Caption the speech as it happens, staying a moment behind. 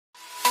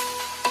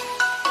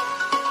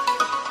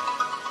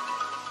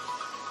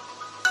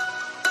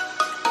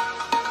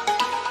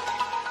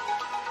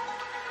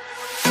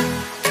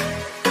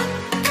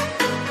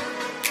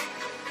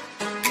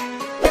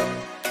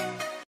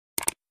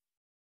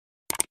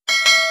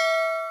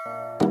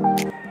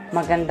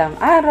Magandang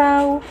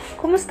araw!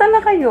 Kumusta na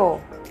kayo?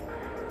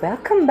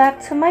 Welcome back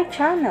to my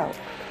channel,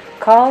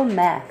 Call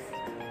Math,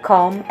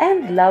 Calm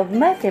and Love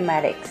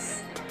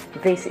Mathematics.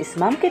 This is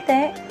Ma'am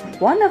Kite,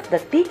 one of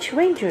the Teach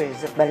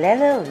Rangers of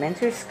Balela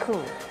Elementary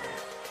School.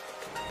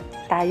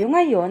 Tayo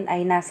ngayon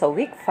ay nasa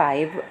week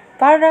 5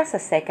 para sa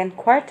second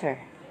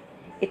quarter.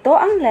 Ito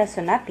ang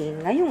lesson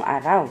natin ngayong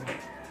araw.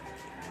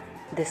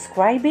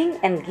 Describing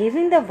and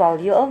giving the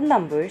value of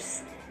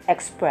numbers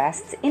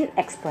expressed in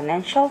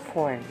exponential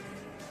form.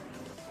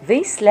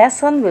 This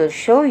lesson will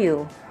show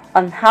you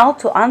on how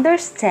to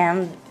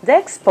understand the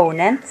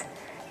exponent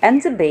and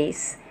the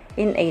base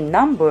in a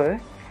number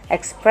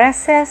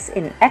expresses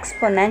in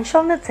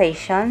exponential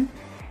notation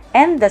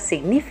and the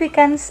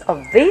significance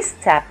of this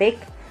topic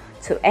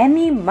to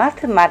any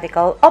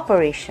mathematical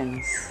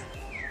operations.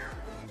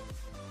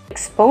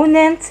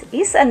 Exponent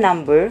is a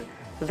number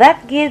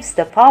that gives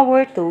the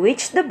power to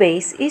which the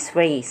base is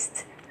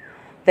raised.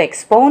 The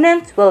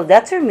exponent will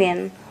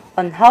determine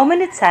on how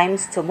many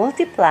times to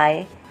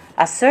multiply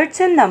a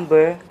certain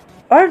number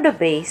or the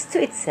base to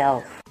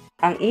itself.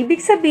 Ang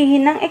ibig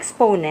sabihin ng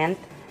exponent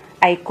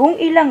ay kung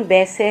ilang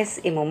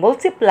beses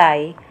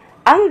imumultiply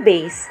ang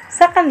base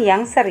sa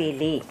kaniyang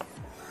sarili.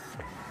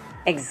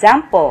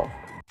 Example,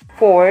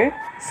 4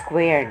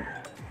 squared.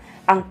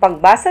 Ang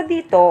pagbasa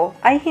dito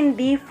ay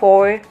hindi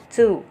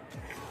 4-2.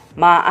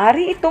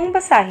 Maaari itong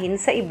basahin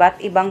sa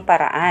iba't ibang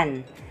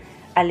paraan.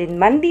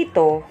 Alinman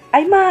dito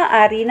ay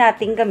maaari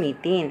nating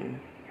gamitin.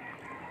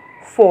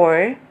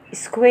 4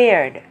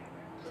 squared.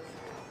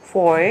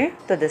 4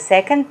 to the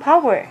second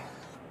power.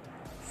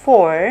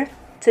 4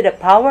 to the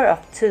power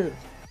of 2.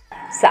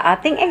 Sa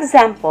ating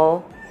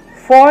example,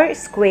 4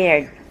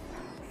 squared.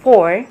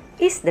 4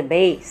 is the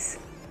base.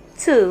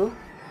 2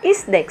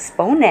 is the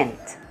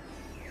exponent.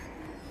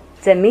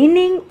 The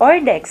meaning or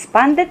the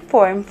expanded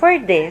form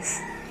for this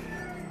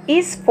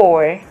is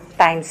 4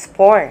 times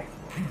 4.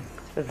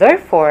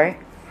 Therefore,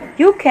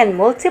 you can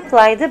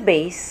multiply the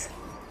base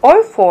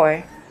or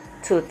 4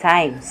 2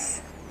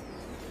 times.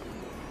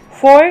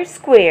 4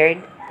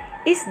 squared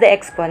is the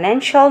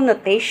exponential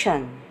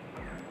notation.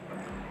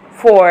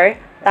 4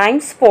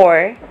 times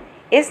 4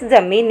 is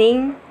the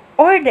meaning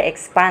or the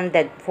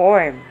expanded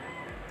form.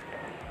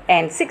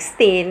 And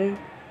 16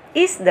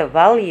 is the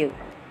value.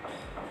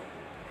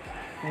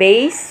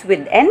 Base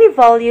with any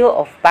value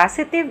of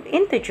positive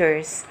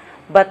integers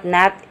but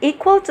not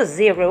equal to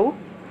 0,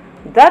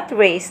 that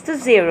raised to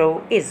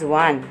 0 is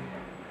 1.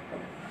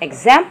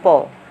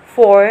 Example,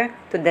 4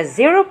 to the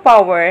 0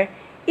 power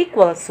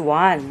equals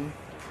 1.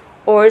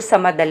 Or sa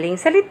madaling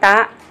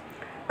salita,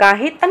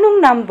 kahit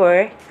anong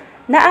number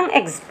na ang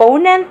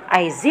exponent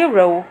ay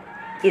 0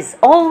 is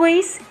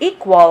always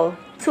equal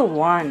to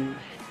 1.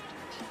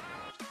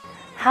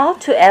 How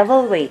to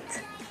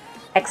evaluate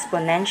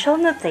exponential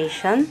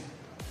notation,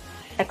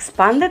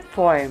 expanded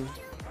form,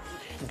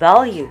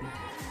 value.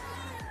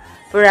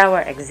 For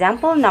our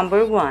example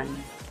number 1,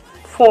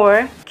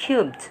 4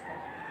 cubed.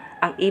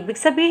 Ang ibig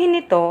sabihin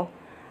nito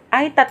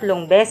ay 3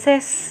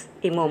 beses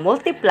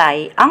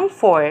imumultiply ang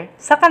 4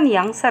 sa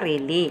kaniyang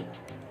sarili.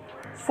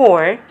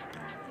 4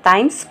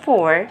 times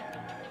 4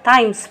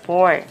 times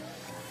 4.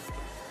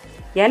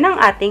 Yan ang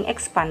ating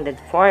expanded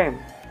form.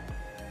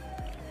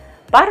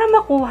 Para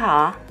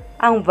makuha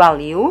ang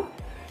value,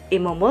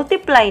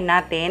 imumultiply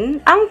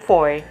natin ang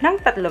 4 ng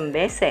 3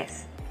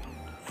 beses.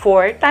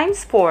 4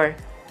 times 4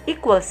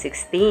 equals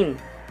 16.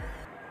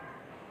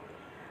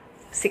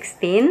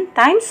 16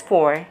 times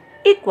 4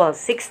 equals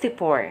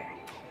 64.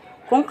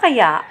 Kung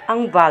kaya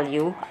ang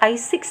value ay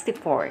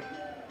 64.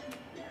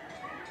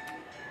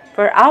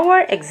 For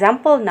our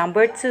example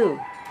number 2,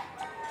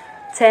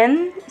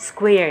 10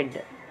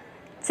 squared.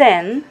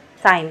 10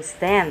 times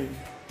 10.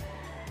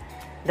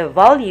 The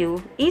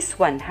value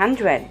is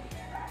 100.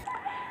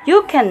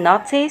 You can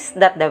notice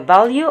that the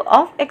value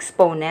of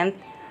exponent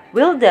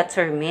will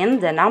determine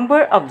the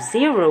number of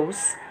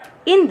zeros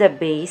in the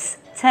base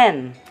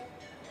 10.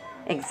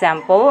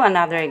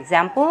 Another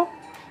example,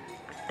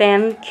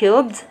 10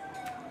 cubed.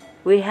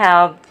 We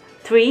have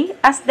 3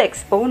 as the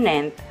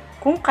exponent,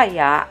 kung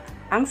kaya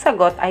ang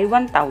sagot ay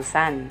 1,000.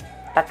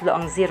 3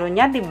 ang 0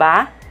 niya, di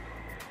ba?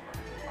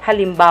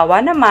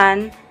 Halimbawa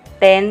naman,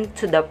 10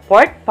 to the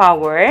 4th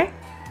power,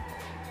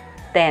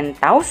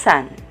 10,000.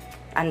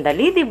 Ang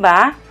dali, di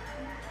ba?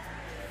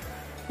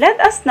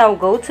 Let us now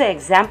go to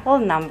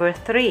example number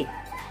 3.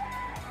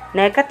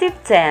 Negative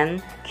 10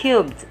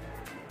 cubed.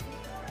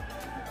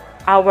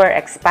 Our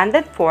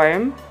expanded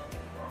form,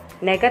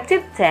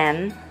 negative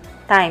 10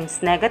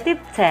 times negative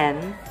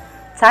 10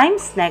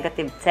 times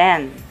negative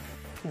 10.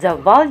 The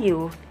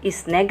value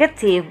is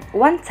negative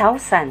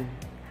 1,000.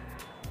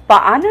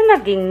 Paano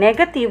naging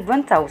negative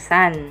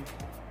 1,000?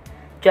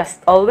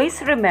 Just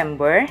always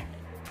remember,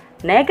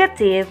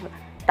 negative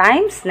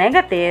times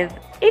negative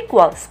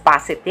equals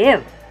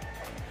positive.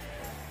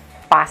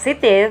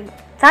 Positive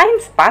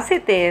times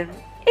positive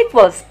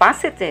equals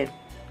positive.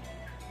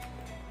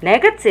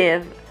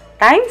 Negative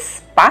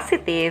times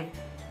positive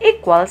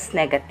equals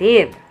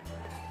negative.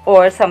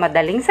 Or sa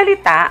madaling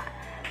salita,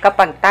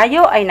 Kapag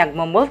tayo ay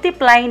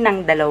nagmumultiply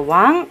ng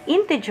dalawang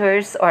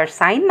integers or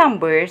sign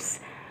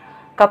numbers,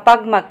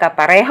 kapag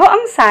magkapareho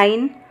ang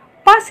sign,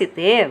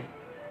 positive.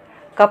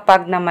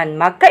 Kapag naman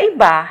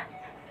magkaiba,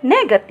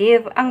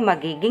 negative ang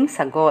magiging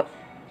sagot.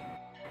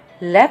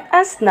 Let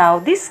us now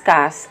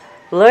discuss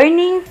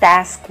Learning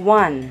Task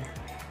 1.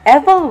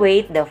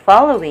 Evaluate the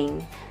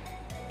following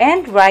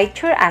and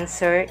write your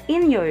answer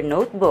in your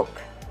notebook.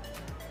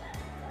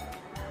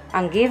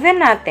 Ang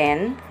given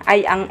natin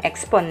ay ang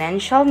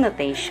exponential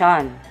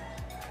notation.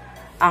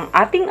 Ang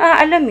ating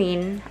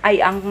aalamin ay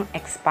ang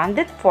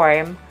expanded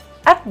form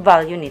at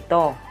value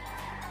nito.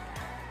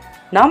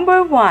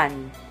 Number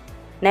 1.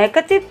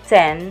 Negative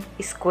 10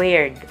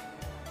 squared.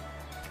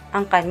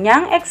 Ang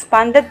kanyang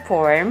expanded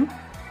form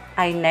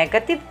ay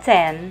negative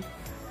 10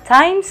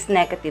 times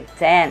negative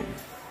 10.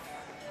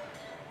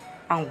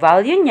 Ang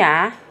value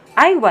niya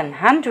ay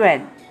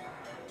 100.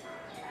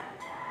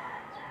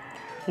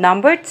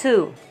 Number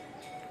 2.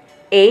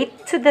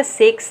 8 to the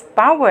 6th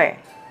power.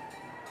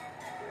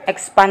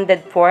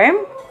 Expanded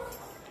form,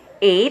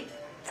 8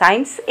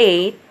 times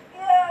 8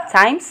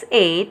 times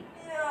 8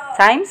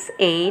 times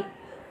 8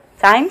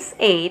 times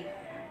 8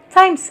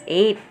 times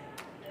 8.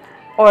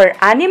 Or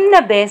 6 na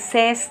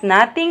beses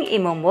nating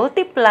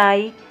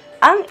imumultiply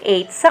ang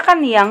 8 sa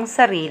kaniyang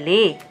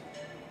sarili.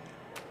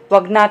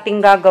 Huwag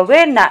nating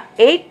gagawin na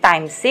 8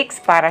 times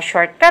 6 para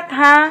shortcut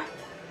ha.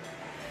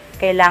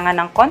 Kailangan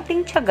ng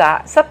konting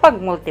tiyaga sa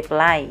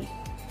pagmultiply.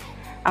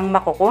 Ang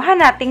makukuha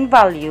nating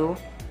value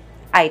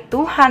ay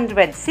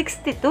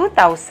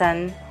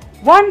 262,144.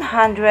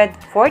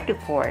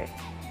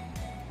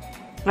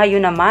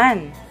 Ngayon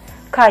naman,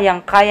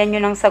 kayang-kaya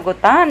nyo nang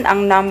sagutan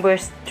ang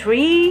numbers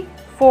 3,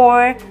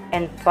 4,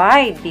 and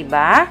 5,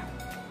 diba?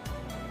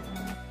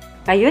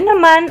 Ngayon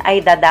naman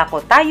ay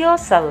dadako tayo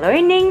sa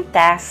Learning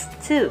Task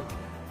 2.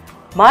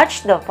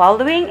 Match the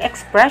following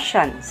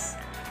expressions.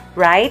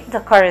 Write the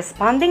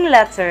corresponding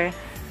letter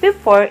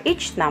before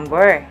each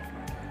number.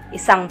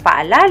 Isang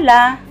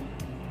paalala,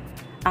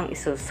 ang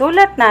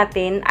isusulat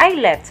natin ay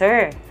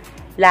letter.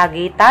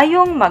 Lagi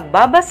tayong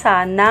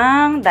magbabasa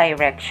ng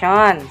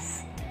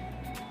directions.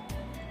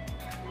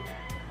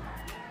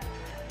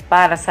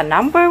 Para sa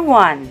number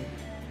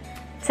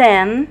 1,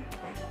 10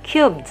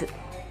 cubed.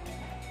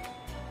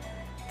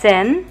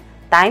 10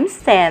 times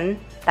 10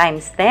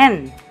 times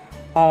 10.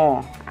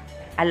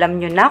 Alam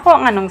nyo na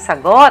kung anong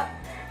sagot.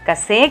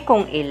 Kasi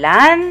kung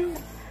ilan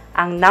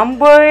ang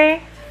number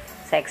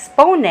sa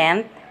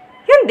exponent,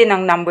 yun din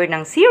ang number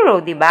ng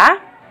 0, di ba?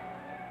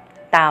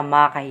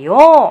 Tama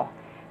kayo.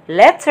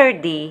 Letter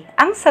D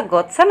ang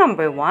sagot sa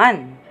number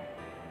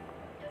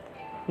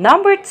 1.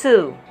 Number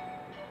 2.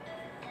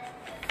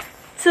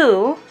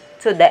 2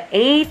 to the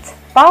 8th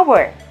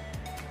power.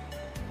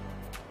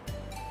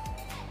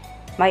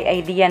 May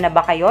idea na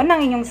ba kayo ng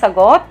inyong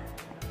sagot?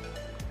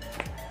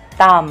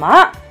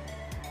 Tama!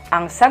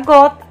 Ang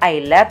sagot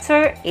ay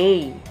letter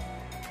A,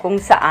 kung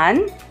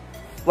saan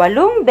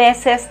 8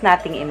 beses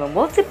nating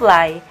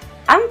imumultiply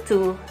ang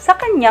 2 sa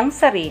kanyang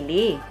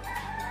sarili.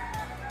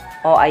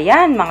 O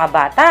ayan mga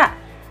bata,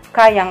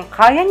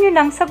 kayang-kaya nyo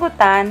nang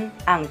sagutan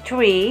ang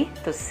 3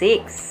 to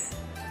 6.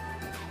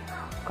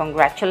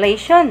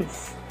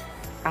 Congratulations!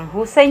 Ang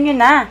husay nyo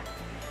na!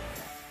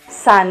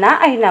 Sana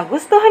ay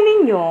nagustuhan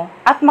ninyo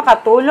at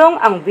makatulong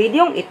ang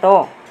videong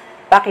ito.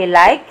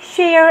 Paki-like,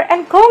 share,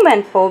 and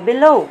comment po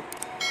below.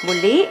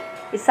 Muli,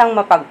 isang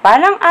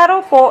mapagpalang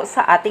araw po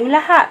sa ating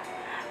lahat.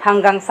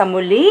 Hanggang sa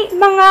muli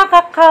mga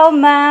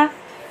ka-CalMath,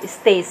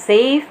 stay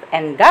safe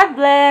and God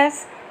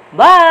bless!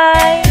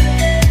 Bye!